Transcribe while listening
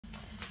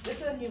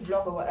this is a new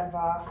vlog or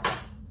whatever.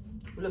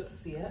 We'd love to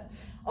see it.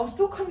 I'm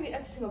still currently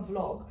editing a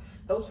vlog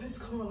that was supposed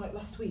to come on like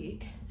last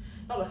week.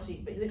 Not last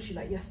week, but literally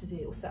like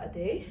yesterday or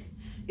Saturday.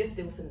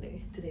 Yesterday was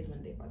Sunday. Today's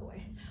Monday, by the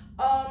way.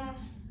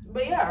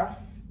 But yeah,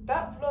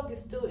 that vlog is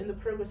still in the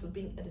progress of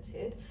being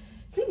edited.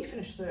 It's nearly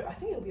finished, so I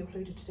think it'll be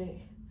uploaded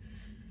today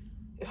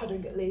if I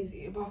don't get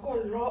lazy. But I've got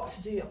a lot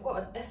to do. I've got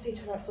an essay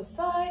to write for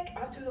psych. I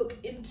have to look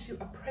into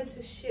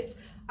apprenticeships.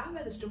 I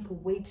wear this jumper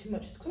way too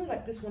much. It's kind of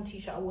like this one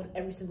t-shirt I wore in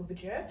every single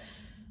video.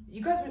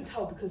 You guys won't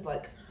tell because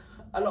like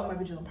a lot of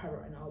my videos are on private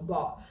right now,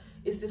 but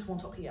it's this one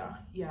top here.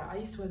 Yeah, I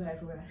used to wear that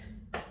everywhere.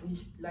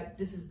 Like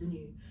this is the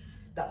new,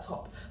 that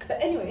top.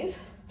 But anyways,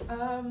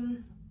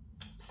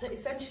 so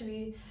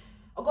essentially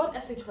I got an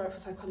essay to write for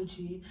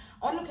psychology.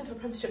 I want to look into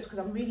apprenticeships because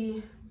I'm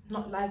really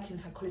not liking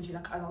psychology,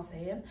 like as I was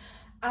saying.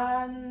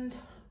 And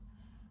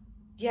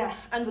yeah,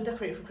 and we're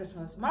decorating for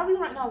Christmas. My room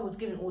right now was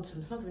giving autumn.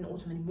 It's not giving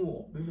autumn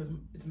anymore because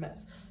it's a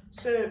mess.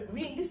 So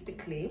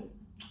realistically,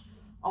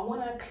 I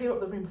want to clear up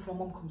the room before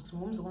mom comes, because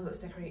mom's the one that's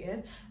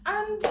decorating.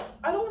 And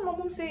I don't want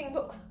my mom saying,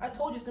 look, I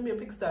told you it's going to be a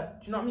pigsty.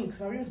 Do you know what I mean?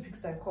 Because my room's a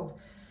pigsty in Cov.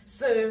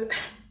 So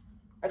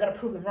I got to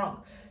prove them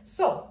wrong.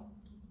 So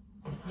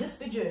this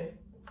video,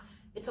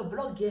 it's a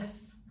vlog,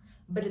 yes,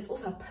 but it's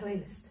also a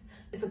playlist.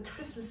 It's a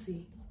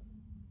Christmassy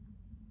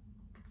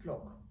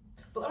vlog.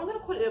 But I'm going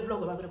to call it a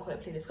vlog, or I'm going to call it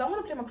a playlist. So I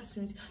want to play my Christmas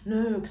music.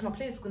 No, because my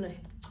playlist is going to...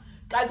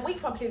 Guys, wait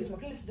for my playlist. My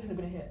playlist is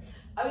definitely going to hit.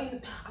 I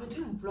mean, I'm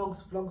doing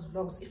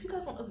vlogs. If you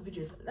guys want other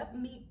videos, let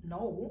me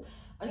know.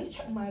 I need to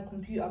check my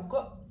computer. I've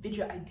got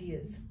video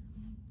ideas.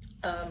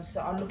 So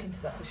I'll look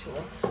into that for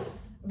sure.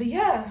 But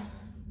yeah,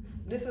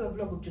 this is a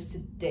vlog of just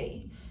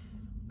today.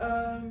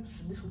 So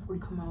this will probably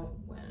come out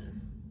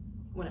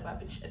whenever I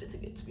finish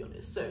editing it, to be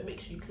honest. So make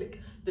sure you click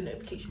the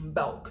notification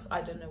bell, because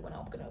I don't know when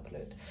I'm gonna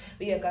upload.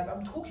 But yeah, guys,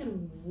 I'm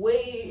talking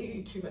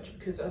way too much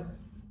because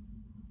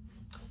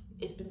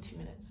it's been 2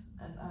 minutes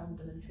and I haven't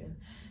done anything.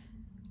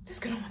 Let's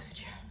get on with the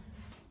video.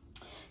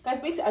 Guys,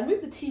 basically I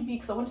moved the TV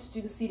because I wanted to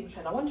do the ceiling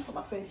trend. I wanted to put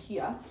my phone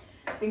here,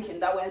 thinking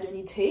that way I don't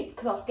need tape,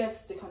 because I was scared to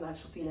stick on the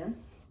actual ceiling.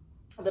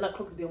 And then I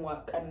clocked it didn't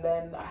work, and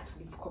then I had to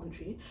leave for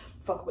Coventry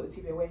before I could put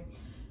the TV away.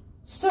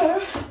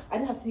 So I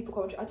didn't have to leave for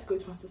Coventry. I had to go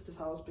to my sister's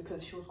house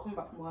because she was coming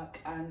back from work,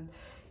 and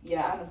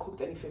yeah, I hadn't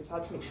cooked anything, so I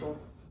had to make sure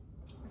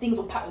things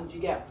were patterned. You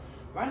get.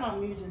 Right now I'm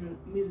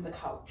moving the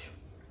couch.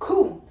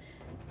 Cool.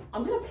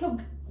 I'm gonna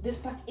plug this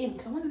back in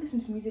because I want to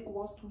listen to music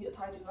whilst we are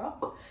tidying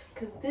up.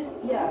 Because this,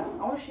 yeah,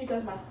 I want to show you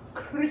guys my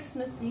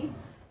Christmassy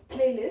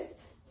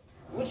playlist,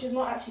 which is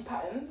not actually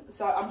patterned.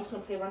 So I'm just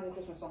gonna play random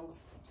Christmas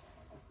songs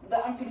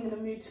that I'm feeling in the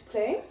mood to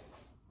play.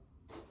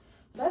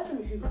 Let's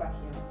let me move back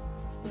here.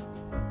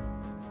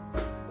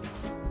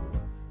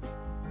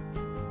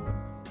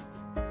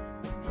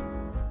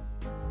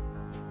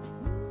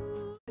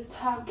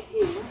 Time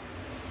came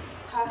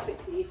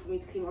perfectly for me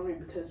to clean my room,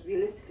 because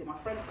realistically my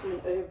friend's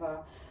coming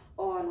over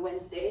on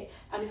Wednesday,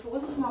 and if it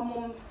wasn't for my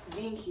mom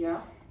being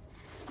here,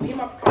 me and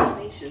my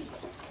procrastination,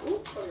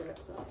 oh sorry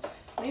Alexa,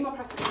 me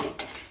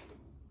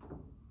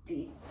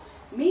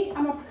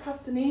and my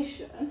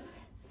procrastination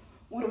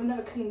would have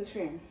never cleaned this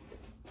room,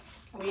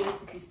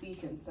 realistically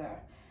speaking. So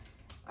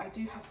I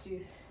do have to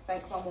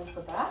thank my mom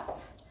for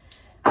that.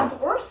 And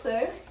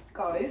also,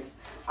 guys,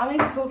 I'm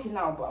only talking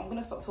now, but I'm going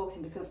to stop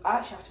talking because I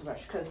actually have to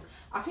rush, because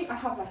I think I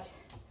have like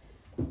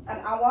an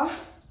hour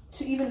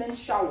to even then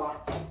shower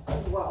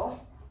as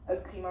well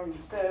as clean my room.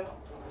 So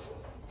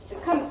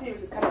it's kind of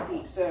serious, it's kind of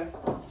deep. So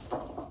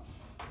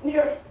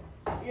yeah.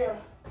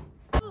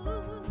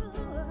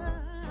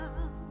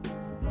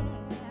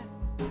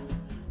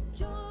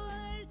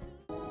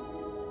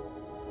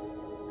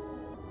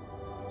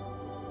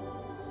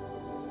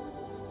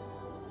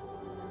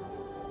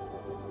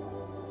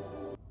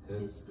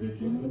 It's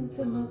beginning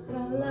to look a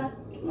lot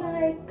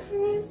like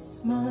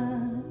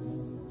Christmas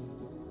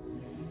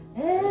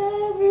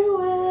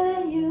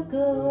everywhere you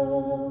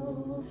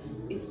go.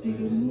 It's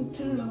beginning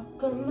to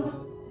look a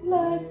lot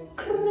like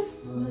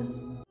Christmas.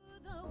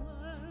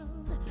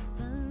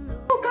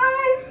 Oh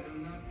guys,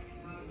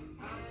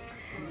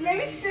 let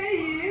me show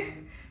you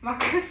my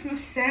Christmas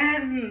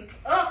scent.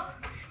 Ugh.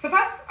 So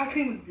first I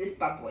clean with this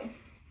bad boy,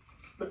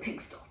 the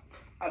pink stuff.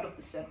 I love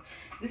this scent.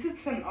 This is the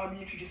scent I would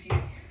literally just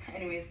use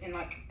anyways in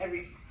like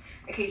every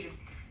occasion.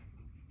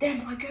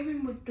 Then I go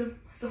in with the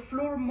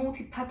Flora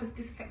multi-purpose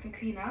disinfectant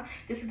cleaner.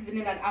 This is the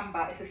vanilla and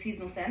amber. It's a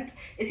seasonal scent.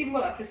 It's even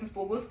got like Christmas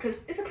baubles because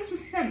it's a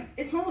Christmas scent.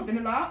 It smells of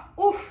vanilla.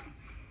 Oof,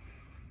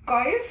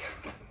 guys,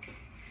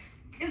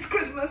 it's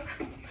Christmas,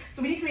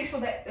 so we need to make sure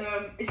that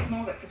it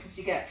smells like Christmas.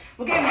 You get.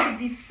 We're getting rid of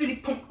these silly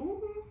pumpkins.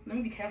 Ooh, let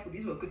me be careful.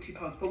 These were a good £2,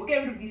 but we're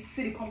getting rid of these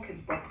silly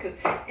pumpkins, bro, because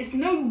it's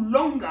no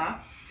longer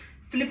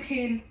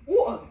flipping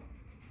autumn.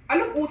 I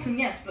love autumn,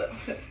 yes, but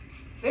the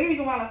only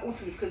reason why I like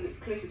autumn is because it's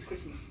closer to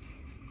Christmas.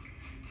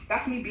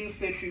 That's me being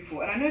so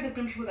truthful. And I know there's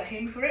going to be people that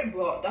hate me for it,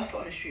 but that's the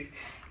honest truth.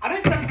 I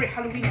don't celebrate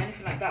Halloween or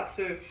anything like that.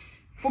 So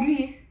for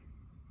me,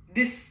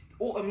 this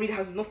autumn really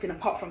has nothing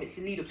apart from it's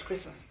the lead up to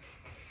Christmas.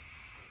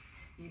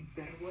 You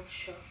better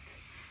watch out.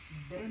 You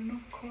better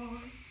not cry.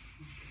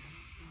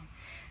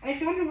 And if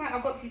you're wondering where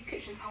I got these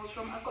kitchen towels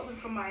from, I got them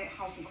from my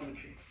house in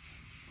Coventry,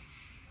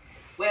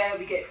 where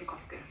we get it from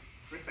Costco,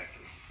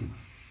 respectfully,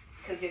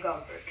 because your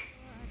girl's broke.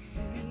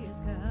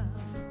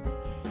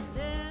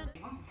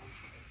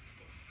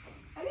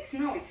 At least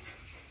now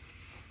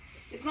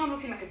it's not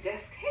looking like a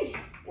desk. Hey,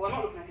 well,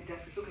 not looking like a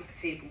desk, it's looking like a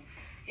table.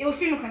 It will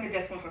soon look like a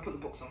desk once I put the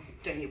books on,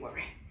 don't you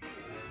worry.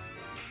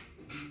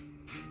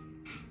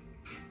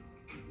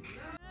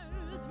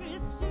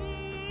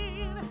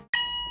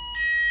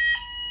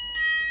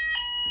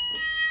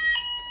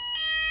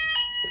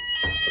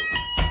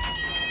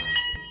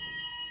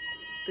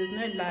 There's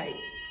no light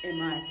in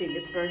my thing,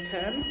 it's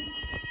broken.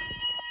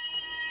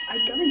 I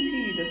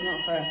guarantee you there's not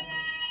a fire.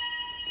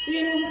 See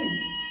anyone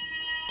running?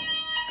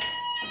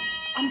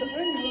 I'm the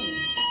only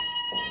one.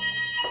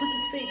 Because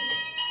it's fake.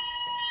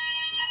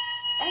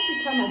 Every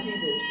time I do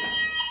this,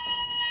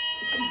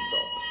 it's gonna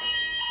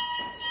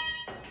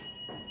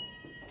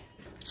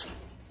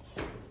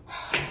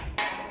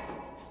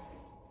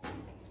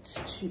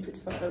stop. Stupid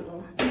fire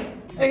alarm.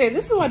 Okay,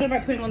 this is why I don't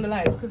like putting on the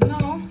lights, because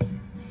now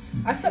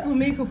I slept with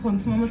makeup on,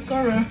 so my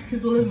mascara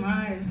is all over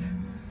my eyes.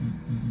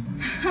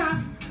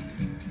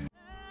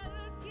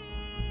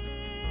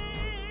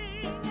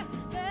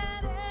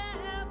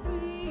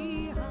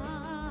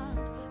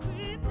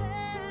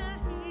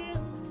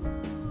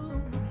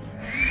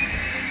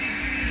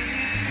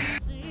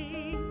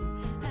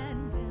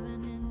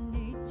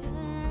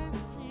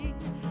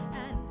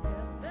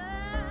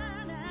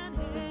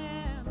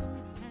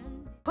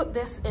 Put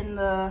this in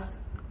the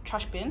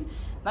trash bin.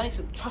 That needs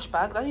to trash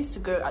bag. That needs to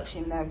go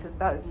actually in there because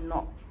that is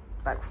not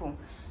like full.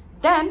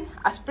 Then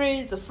I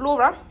spray the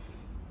flora.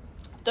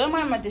 Don't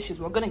mind my dishes.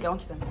 We're gonna get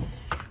onto them.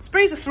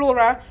 Spray the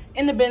flora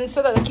in the bin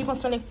so that they keep on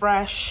smelling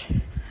fresh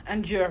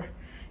and yeah.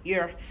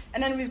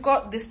 And then we've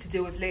got this to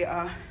deal with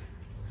later.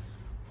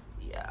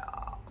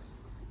 Yeah,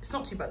 it's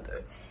not too bad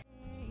though.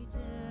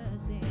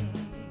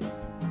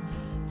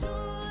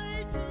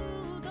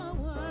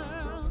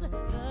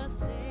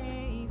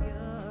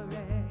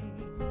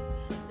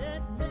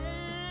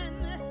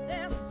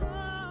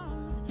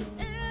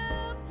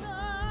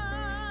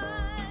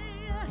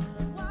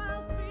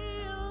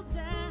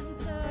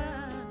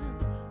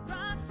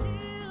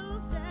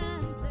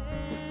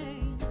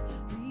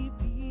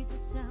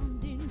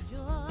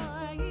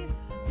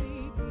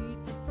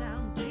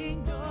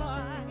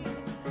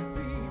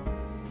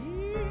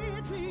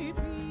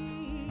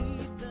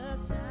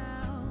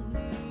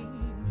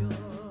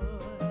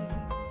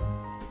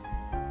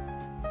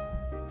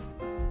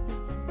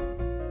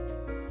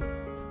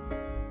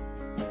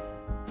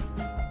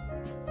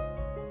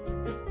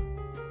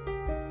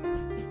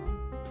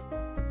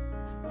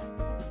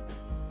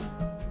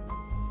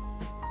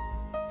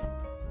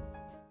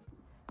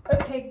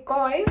 Okay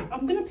guys,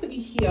 I'm gonna put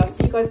you here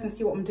so you guys can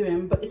see what I'm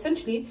doing, but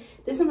essentially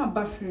this is my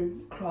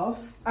bathroom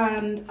cloth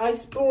and I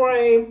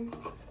spray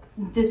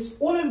this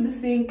all over the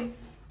sink.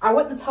 I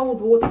wet the towel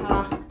with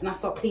water and I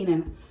start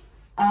cleaning,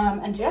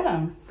 and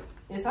yeah,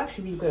 it's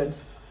actually really good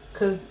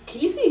because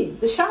can you see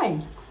the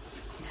shine?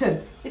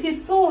 If you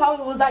saw how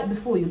it was like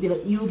before,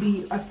 you'll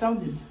be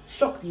astounded,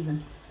 shocked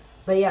even.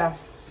 But yeah,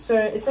 so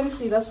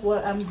essentially that's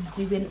what I'm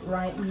doing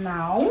right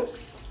now.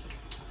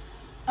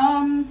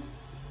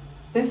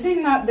 They're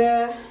saying that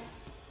they're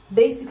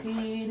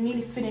basically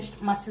nearly finished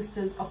my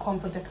sister's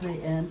ACCOM for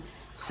decorating,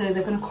 so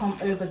they're gonna come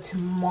over to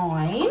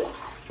mine,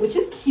 which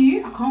is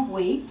cute. I can't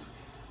wait.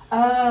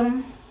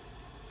 But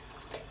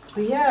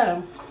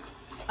yeah,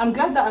 I'm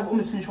glad that I've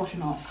almost finished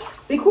washing up.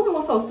 They called me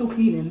whilst I was still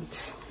cleaning,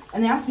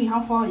 and they asked me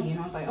how far are you, and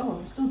I was like, oh,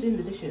 I'm still doing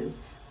the dishes,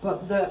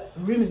 but the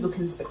room is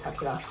looking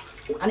spectacular,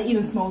 and it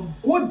even smells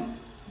good.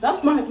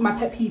 That's my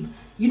pet peeve.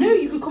 You know,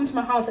 you could come to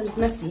my house and it's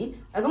messy.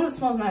 As long as it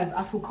smells nice,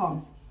 I feel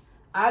calm.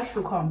 I actually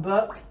feel calm,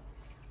 but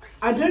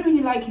I don't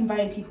really like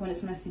inviting people when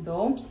it's messy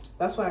though.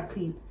 That's why I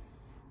clean.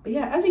 But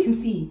yeah, as you can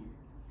see,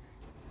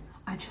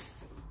 I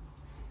just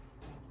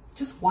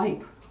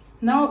wipe.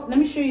 Now let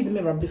me show you the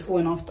mirror before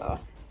and after.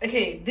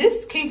 Okay,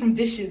 this came from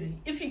dishes.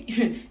 If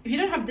you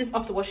don't have this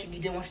after washing, you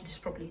didn't wash the dish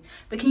properly.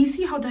 But can you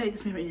see how dirty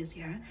this mirror is?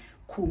 Yeah,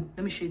 cool.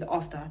 Let me show you the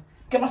after.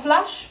 Get my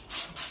flash.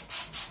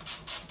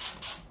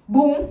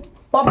 Boom,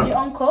 Bob's your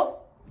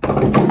uncle. It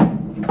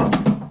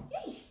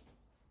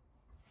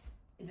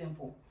didn't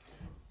fall.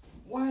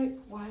 Wipe.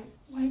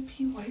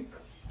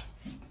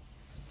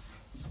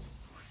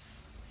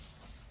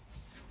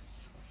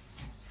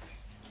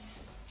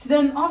 So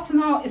then after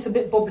now, it's a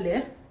bit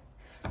bubbly.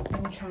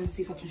 Let me try and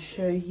see if I can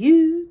show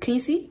you. Can you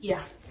see?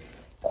 Yeah,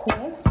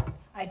 cool.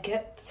 I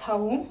get the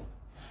towel,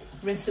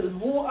 rinse it with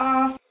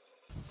water.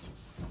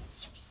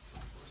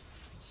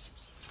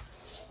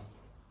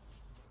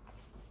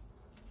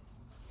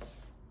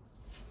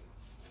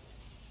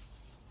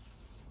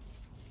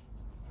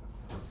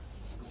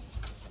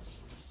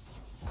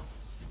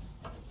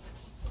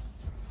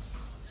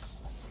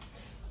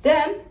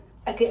 Then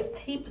I get a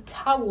paper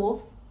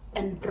towel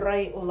and dry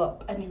it all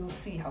up, and you will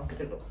see how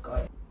good it looks,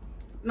 guys.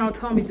 Now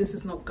tell me this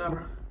is not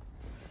Gara.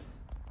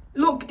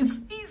 Look, it's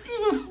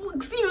even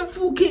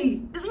full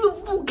K. It's even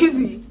full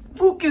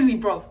kizzy,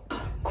 bro.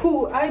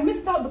 Cool. I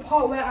missed out the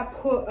part where I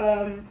put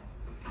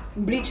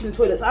bleach in the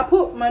toilet. So I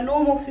put my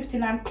normal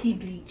 59p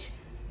bleach.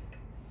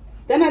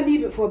 Then I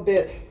leave it for a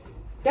bit.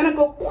 Then I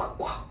go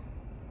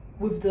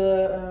with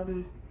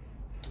the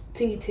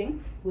tingy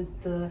ting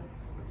with the,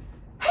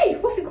 hey,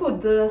 what's it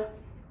called?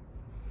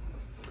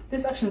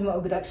 This action is not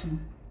a good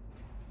action.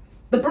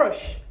 The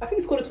brush. I think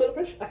it's called a toilet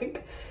brush. I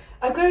think.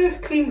 I go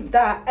clean with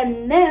that,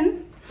 and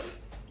then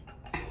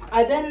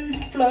I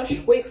then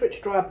flush, wait for it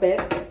to dry a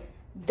bit.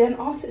 Then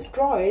after it's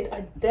dried,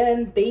 I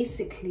then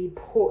basically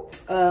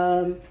put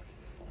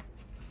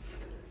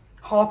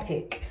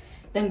Harpic,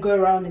 then go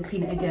around and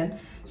clean it again.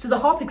 So the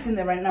Harpic's in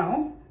there right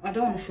now. I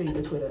don't want to show you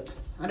the toilet.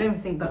 I don't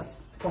even think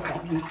that's proper.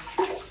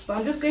 But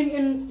I'm just going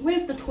in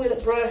with the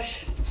toilet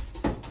brush.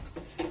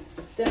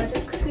 Then I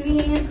just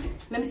clean.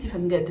 Let me see if I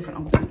can get a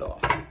different angle.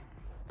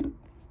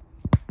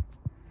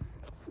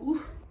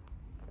 Ooh.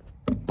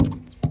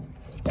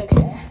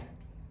 Okay.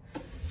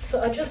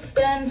 So I just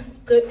then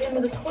go in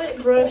with the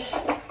toilet brush.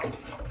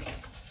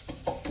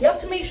 You have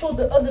to make sure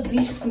the other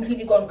bleach is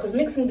completely gone, because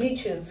mixing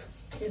bleaches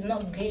is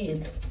not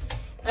good.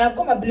 And I've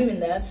got my blue in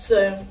there,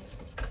 so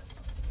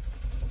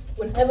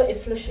whenever it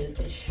flushes,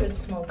 it should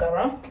smell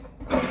gara.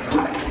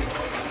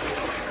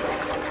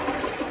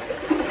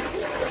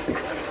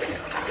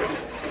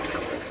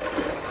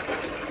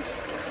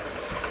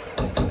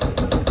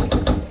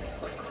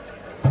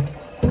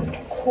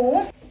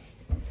 Cool.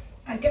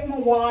 I get my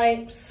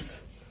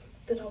wipes.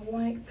 Then I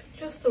wipe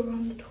just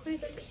around the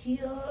toilet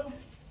here.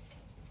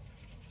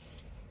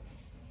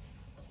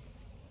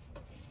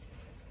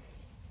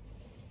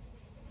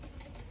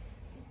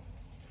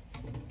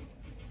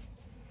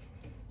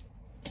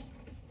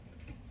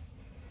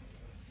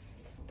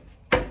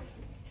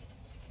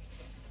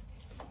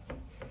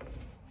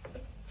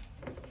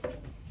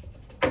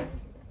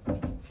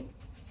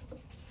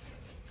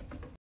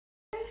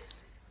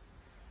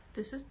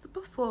 This is the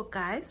before,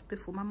 guys,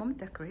 before my mom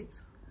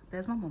decorates.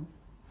 There's my mom.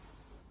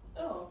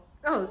 Oh.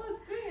 Oh. I was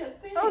doing a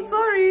thing. Oh,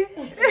 sorry.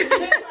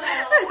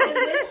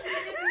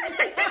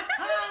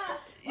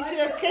 You should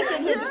have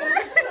kept it.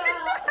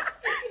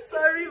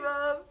 Sorry,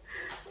 mom.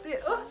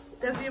 Oh,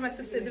 there's me and my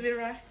sister in the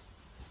mirror.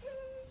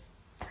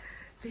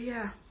 But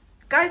yeah.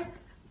 Guys,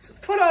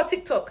 follow our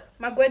TikTok,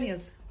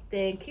 Magwenias.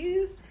 Thank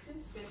you.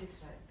 This bit is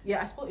right.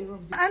 Yeah, I spelled it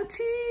wrong.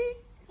 Auntie.